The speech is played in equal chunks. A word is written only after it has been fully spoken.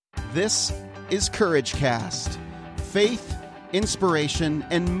This is Courage Cast. Faith, inspiration,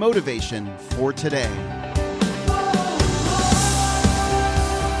 and motivation for today.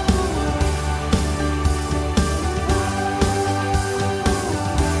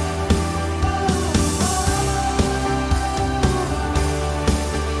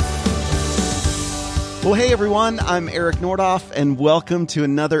 Well, hey everyone, I'm Eric Nordoff, and welcome to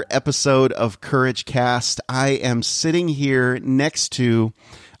another episode of Courage Cast. I am sitting here next to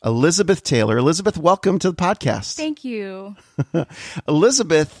Elizabeth Taylor. Elizabeth, welcome to the podcast. Thank you.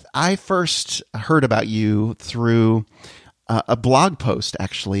 Elizabeth, I first heard about you through a blog post,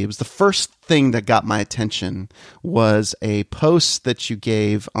 actually. It was the first thing that got my attention was a post that you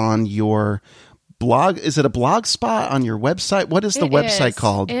gave on your blog. Is it a blog spot on your website? What is the website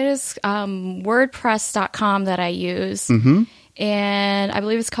called? It is wordpress.com that I use. Mm-hmm. And I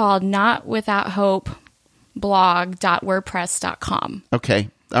believe it's called notwithouthopeblog.wordpress.com. Okay.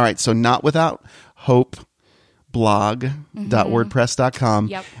 All right. So notwithouthopeblog.wordpress.com.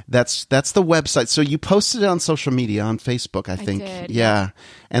 Yep. That's the website. So you posted it on social media, on Facebook, I think. I did. Yeah.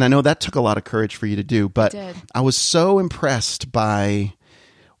 And I know that took a lot of courage for you to do, but I was so impressed by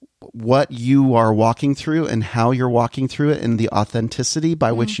what you are walking through and how you're walking through it and the authenticity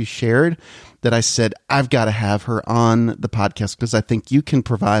by which you shared that I said, I've got to have her on the podcast because I think you can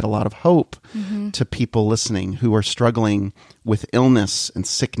provide a lot of hope to people listening who are struggling with illness and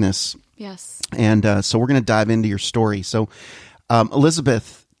sickness. Yes. And so we're going to dive into your story. So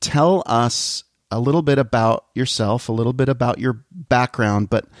Elizabeth, tell us a little bit about yourself, a little bit about your background,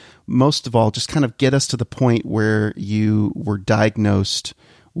 but most of all, just kind of get us to the point where you were diagnosed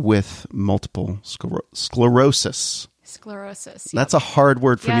with multiple sclerosis. Sclerosis. Yep. That's a hard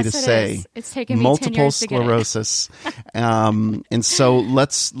word for me to say. Is. It's taken me multiple 10 years sclerosis. And so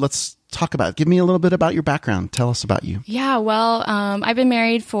let's talk about it. Give me a little bit about your background. Tell us about you. Yeah, well, I've been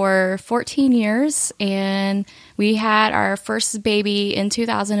married for 14 years, and we had our first baby in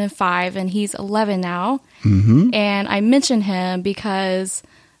 2005, and he's 11 now. Mm-hmm. And I mention him because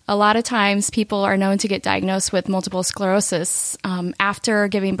a lot of times people are known to get diagnosed with multiple sclerosis after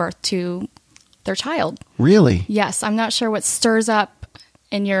giving birth to their child. Really? Yes. I'm not sure what stirs up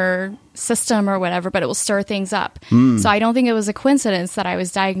in your system or whatever, but it will stir things up. So I don't think it was a coincidence that I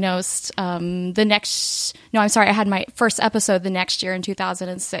was diagnosed I had my first episode the next year in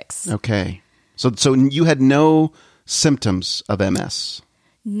 2006. Okay. So you had no symptoms of MS?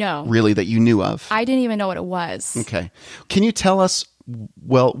 No. Really, that you knew of? I didn't even know what it was. Okay. Can you tell us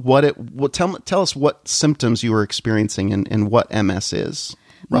tell us what symptoms you were experiencing and what MS is?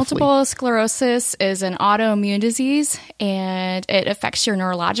 Roughly. Multiple sclerosis is an autoimmune disease, and it affects your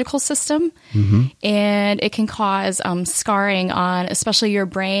neurological system, and it can cause scarring on especially your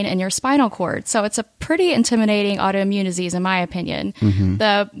brain and your spinal cord. So it's a pretty intimidating autoimmune disease, in my opinion.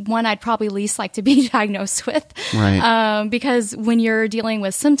 The one I'd probably least like to be diagnosed with, right? Because when you're dealing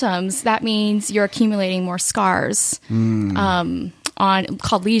with symptoms, that means you're accumulating more scars.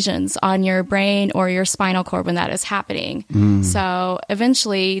 Called lesions on your brain or your spinal cord when that is happening. So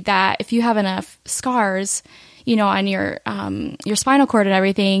eventually if you have enough scars, on your spinal cord and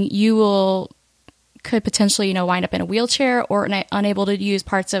everything, you could potentially, wind up in a wheelchair or unable to use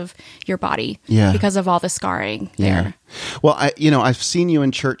parts of your body because of all the scarring there. Well, I've seen you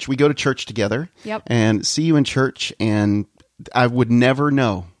in church. We go to church together. Yep. And see you in church, and I would never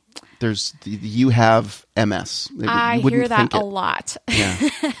know you have MS. I hear that a lot. Yeah,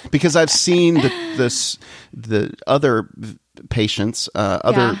 because I've seen the other patients,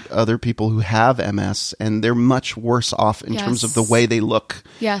 other people who have MS, and they're much worse off in terms of the way they look,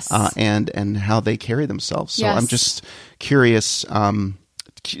 and how they carry themselves. So I'm just curious.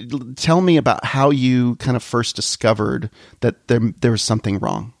 Tell me about how you kind of first discovered that there was something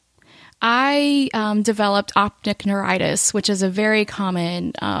wrong. I developed optic neuritis, which is a very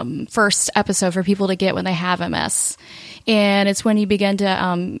common first episode for people to get when they have MS. And it's when you begin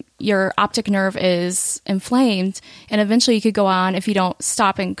to, your optic nerve is inflamed, and eventually you could go on, if you don't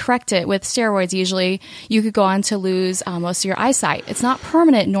stop and correct it with steroids usually, you could go on to lose most of your eyesight. It's not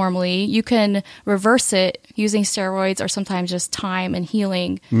permanent normally. You can reverse it using steroids or sometimes just time and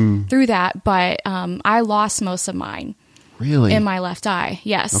healing through that. But I lost most of mine. Really? In my left eye,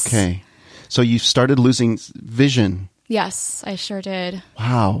 yes. Okay. So you started losing vision. Yes, I sure did.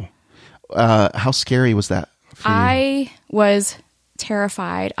 Wow. How scary was that for you? I was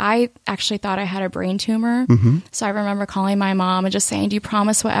terrified. I actually thought I had a brain tumor. So I remember calling my mom and just saying, do you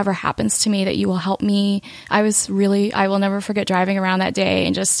promise whatever happens to me that you will help me? I will never forget driving around that day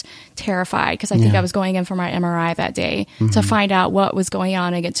and just terrified because I think I was going in for my MRI that day to find out what was going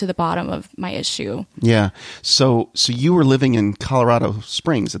on and get to the bottom of my issue. Yeah. So you were living in Colorado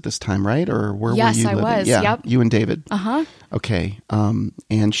Springs at this time, right? Or where were you living? Yes, I was. Yeah, yep. You and David. Uh-huh. Okay.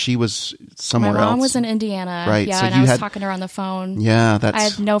 And she was somewhere else. My mom was in Indiana. Right. Yeah, so and I was talking to her on the phone. Yeah, I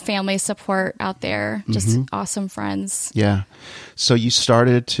had no family support out there. Just awesome friends. Yeah. So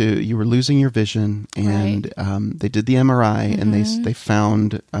you were losing your vision, and they did the MRI, and they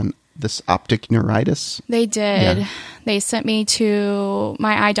found this optic neuritis. They did. Yeah. They sent me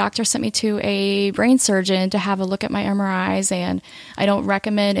my eye doctor sent me to a brain surgeon to have a look at my MRIs, and I don't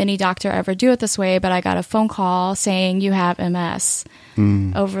recommend any doctor ever do it this way, but I got a phone call saying you have MS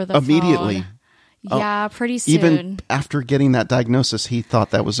over the immediately. phone. Yeah, pretty soon. Even after getting that diagnosis, he thought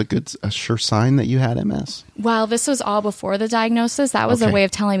that was a sure sign that you had MS. Well, this was all before the diagnosis. That was a way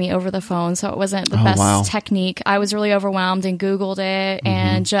of telling me over the phone, so it wasn't the best technique. I was really overwhelmed and Googled it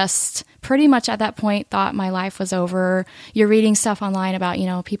and just pretty much at that point thought my life was over. You're reading stuff online about,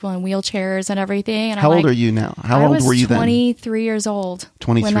 people in wheelchairs and everything. And How old are you now? How old were you then? I was 23 years old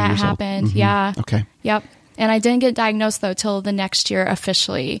 23 when that years happened. Old. Yeah. Okay. Yep. And I didn't get diagnosed, though, till the next year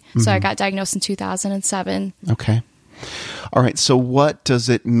officially. So I got diagnosed in 2007. Okay. All right. So what does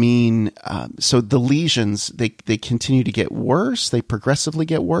it mean? So the lesions, they continue to get worse? They progressively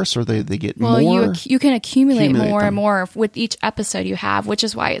get worse, or they get more? Well, you can accumulate more and more with each episode you have, which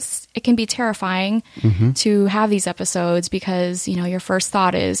is why it can be terrifying to have these episodes because, your first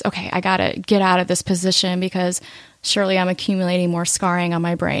thought is, okay, I got to get out of this position because surely I'm accumulating more scarring on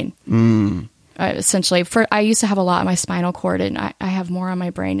my brain. Essentially, I used to have a lot on my spinal cord, and I have more on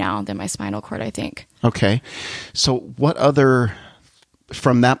my brain now than my spinal cord, I think. Okay. So what other,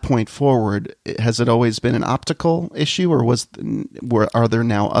 from that point forward, has it always been an optical issue, or are there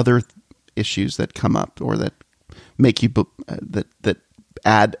now other issues that come up or that make you,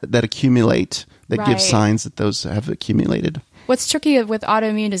 that accumulate, that give signs that those have accumulated? What's tricky with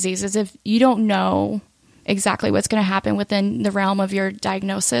autoimmune disease is if you don't know exactly what's going to happen within the realm of your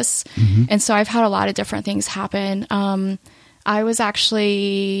diagnosis. And so I've had a lot of different things happen. I was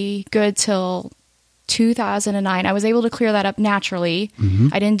actually good till 2009. I was able to clear that up naturally.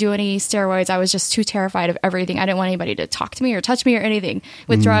 I didn't do any steroids. I was just too terrified of everything. I didn't want anybody to talk to me or touch me or anything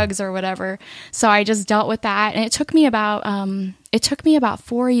with drugs or whatever. So I just dealt with that. And it took me about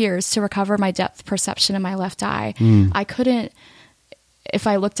 4 years to recover my depth perception in my left eye. I couldn't, if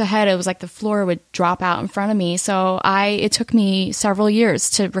I looked ahead, it was like the floor would drop out in front of me. So it took me several years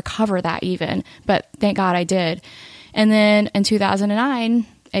to recover that even, but thank God I did. And then in 2009,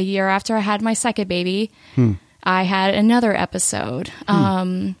 a year after I had my second baby, I had another episode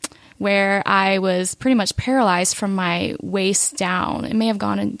where I was pretty much paralyzed from my waist down. It may have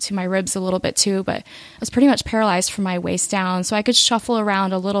gone into my ribs a little bit too, but I was pretty much paralyzed from my waist down. So I could shuffle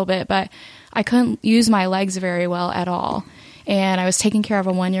around a little bit, but I couldn't use my legs very well at all. And I was taking care of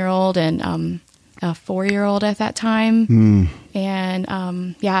a 1-year-old and a 4-year-old at that time. And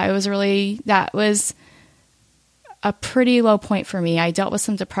that was a pretty low point for me. I dealt with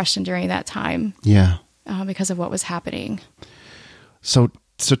some depression during that time. Yeah. Because of what was happening. So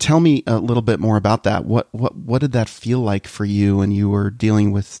tell me a little bit more about that. What did that feel like for you when you were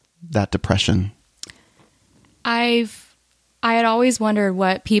dealing with that depression? I had always wondered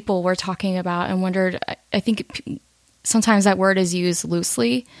what people were talking about and wondered, I think sometimes that word is used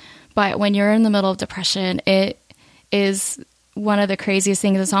loosely, but when you're in the middle of depression, it is one of the craziest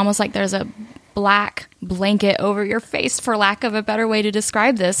things. It's almost like there's a black blanket over your face, for lack of a better way to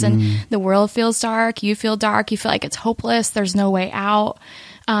describe this. And the world feels dark. You feel dark. You feel like it's hopeless. There's no way out.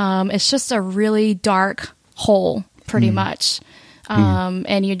 It's just a really dark hole, pretty much.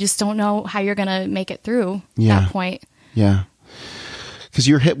 And you just don't know how you're going to make it through that point. Yeah. Because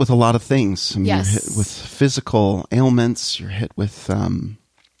you're hit with a lot of things. I mean, yes. You're hit with physical ailments. You're hit with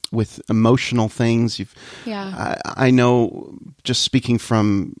emotional things. I know, just speaking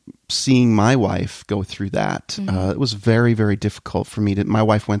from seeing my wife go through that, it was very, very difficult for me. My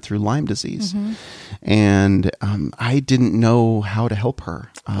wife went through Lyme disease, and I didn't know how to help her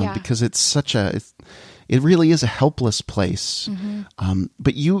because it's it really is a helpless place.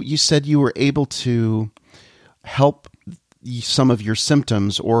 But you said you were able to help some of your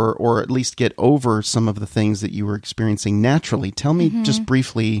symptoms, or at least get over some of the things that you were experiencing naturally. Tell me just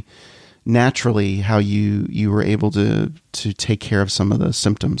briefly, naturally, how you were able to take care of some of the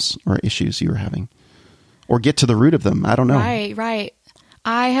symptoms or issues you were having, or get to the root of them. I don't know. Right.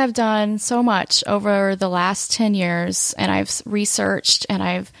 I have done so much over the last 10 years, and I've researched and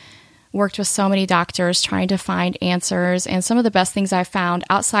I've worked with so many doctors trying to find answers. And some of the best things I've found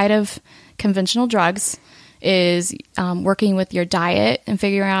outside of conventional drugs is working with your diet and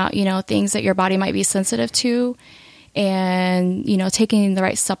figuring out, things that your body might be sensitive to, and, taking the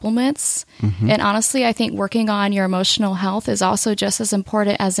right supplements. Mm-hmm. And honestly, I think working on your emotional health is also just as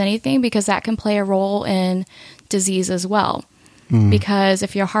important as anything, because that can play a role in disease as well. Mm. Because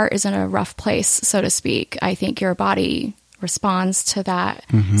if your heart is in a rough place, so to speak, I think your body responds to that.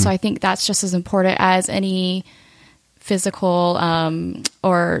 Mm-hmm. So I think that's just as important as any physical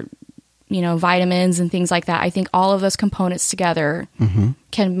or vitamins and things like that. I think all of those components together mm-hmm.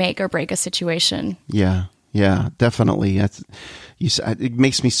 can make or break a situation. Yeah, definitely. It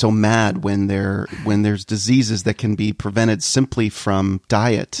makes me so mad when there's diseases that can be prevented simply from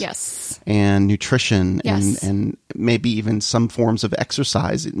diet, yes, and nutrition, yes, and maybe even some forms of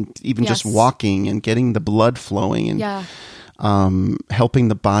exercise, and even just walking and getting the blood flowing, and helping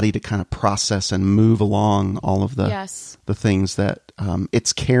the body to kind of process and move along all of the things that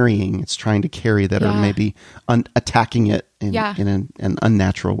it's trying to carry that are maybe attacking it in an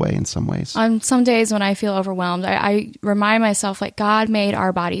unnatural way in some ways. On some days when I feel overwhelmed, I remind myself, like, God made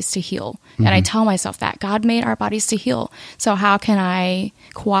our bodies to heal. Mm-hmm. And I tell myself that God made our bodies to heal. So how can I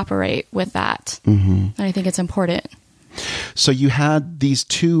cooperate with that? Mm-hmm. And I think it's important. So you had these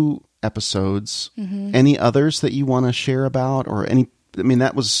 2 episodes. Mm-hmm. Any others that you want to share about, or any? I mean,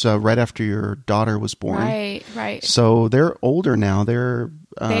 that was right after your daughter was born. Right. So they're older now. They're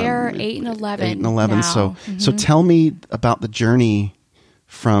 8 and 11. 8 and 11. Now. So tell me about the journey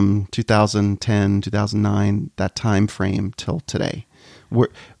from 2010, 2009, that time frame till today.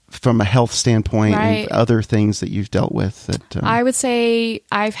 From a health standpoint, and other things that you've dealt with. That I would say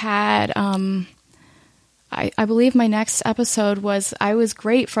I've had. I believe my next episode was I was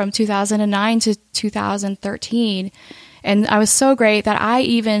great from 2009 to 2013. And I was so great that I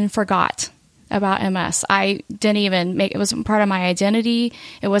even forgot about MS. I didn't even it wasn't part of my identity.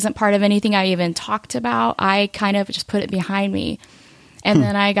 It wasn't part of anything I even talked about. I kind of just put it behind me. And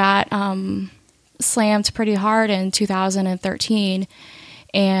then I got slammed pretty hard in 2013.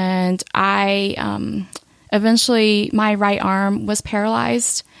 And I eventually, my right arm was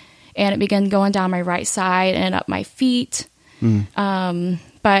paralyzed, and it began going down my right side and up my feet.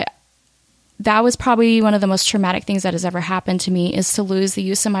 But that was probably one of the most traumatic things that has ever happened to me, is to lose the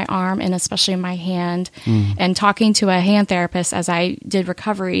use of my arm, and especially my hand. And talking to a hand therapist as I did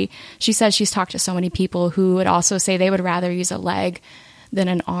recovery, she said she's talked to so many people who would also say they would rather use a leg than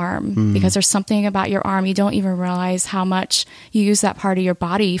an arm, because there's something about your arm. You don't even realize how much you use that part of your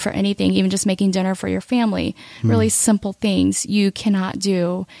body for anything, even just making dinner for your family. Really simple things you cannot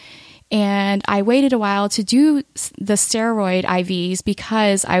do. And I waited a while to do the steroid IVs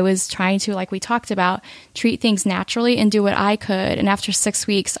because I was trying to, like we talked about, treat things naturally and do what I could. And after 6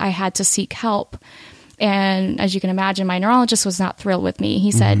 weeks, I had to seek help. And as you can imagine, my neurologist was not thrilled with me.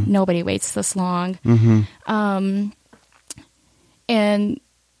 He said, nobody waits this long. And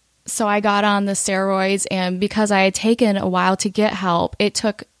so I got on the steroids, and because I had taken a while to get help, it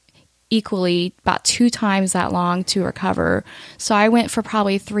took equally about 2 times that long to recover. So I went for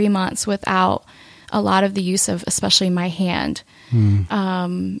probably 3 months without a lot of the use of especially my hand.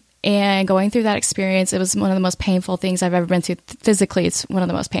 And going through that experience, it was one of the most painful things I've ever been through. Physically, it's one of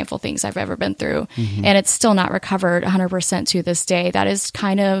the most painful things I've ever been through. And it's still not recovered 100% to this day. That is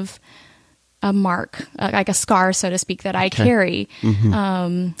kind of a mark, like a scar, so to speak, that I carry.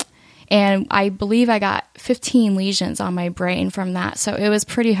 And I believe I got 15 lesions on my brain from that. So it was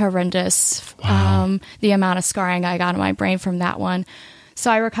pretty horrendous, the amount of scarring I got on my brain from that one.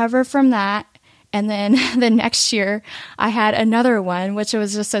 So I recovered from that. And then the next year, I had another one, which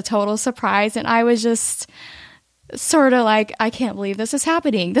was just a total surprise. And I was just sort of like, I can't believe this is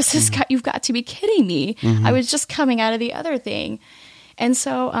happening. This is, you've got to be kidding me. I was just coming out of the other thing. And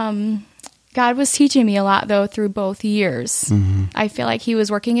so, God was teaching me a lot, though, through both years. I feel like he was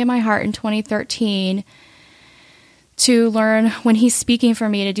working in my heart in 2013 to learn when he's speaking for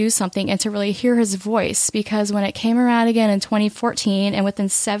me to do something and to really hear his voice. Because when it came around again in 2014, and within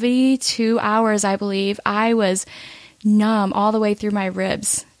 72 hours, I believe, I was numb all the way through my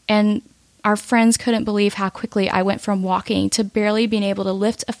ribs. And our friends couldn't believe how quickly I went from walking to barely being able to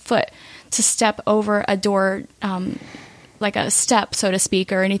lift a foot to step over a door, like a step, so to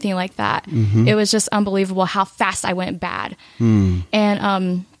speak, or anything like that. It was just unbelievable how fast I went bad.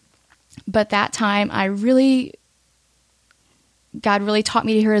 And, but that time God really taught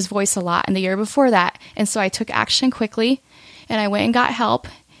me to hear his voice a lot in the year before that. And so I took action quickly, and I went and got help.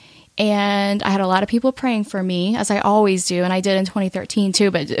 And I had a lot of people praying for me, as I always do, and I did in 2013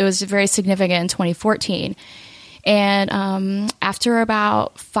 too, but it was very significant in 2014. And after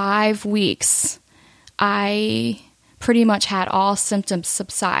about 5 weeks, I pretty much had all symptoms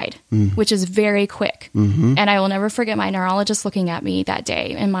subside, which is very quick. And I will never forget my neurologist looking at me that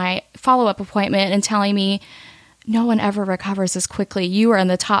day in my follow-up appointment and telling me, no one ever recovers this quickly. You are in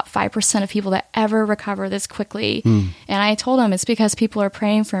the top 5% of people that ever recover this quickly. And I told him it's because people are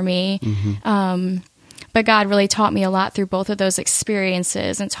praying for me. But God really taught me a lot through both of those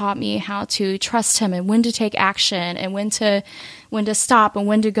experiences and taught me how to trust him and when to take action and when to stop and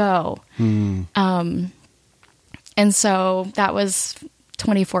when to go. And so that was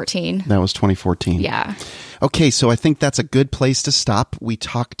 2014. That was 2014. Yeah. Okay, so I think that's a good place to stop. We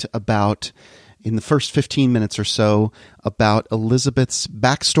talked about, in the first 15 minutes or so, about Elizabeth's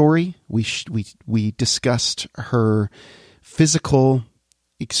backstory. We discussed her physical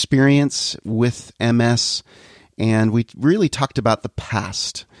experience with MS, and we really talked about the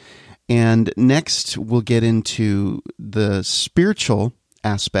past. And next, we'll get into the spiritual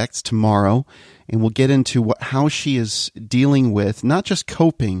aspects tomorrow, and we'll get into how she is dealing with not just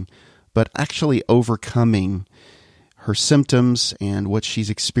coping, but actually overcoming her symptoms and what she's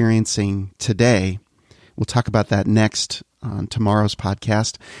experiencing today. We'll talk about that next on tomorrow's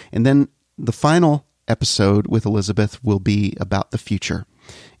podcast. And then the final episode with Elizabeth will be about the future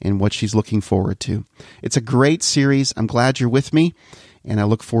and what she's looking forward to. It's a great series. I'm glad you're with me, and I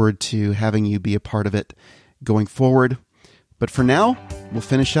look forward to having you be a part of it going forward. But for now, we'll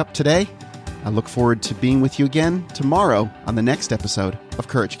finish up today. I look forward to being with you again tomorrow on the next episode of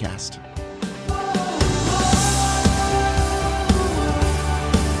CourageCast.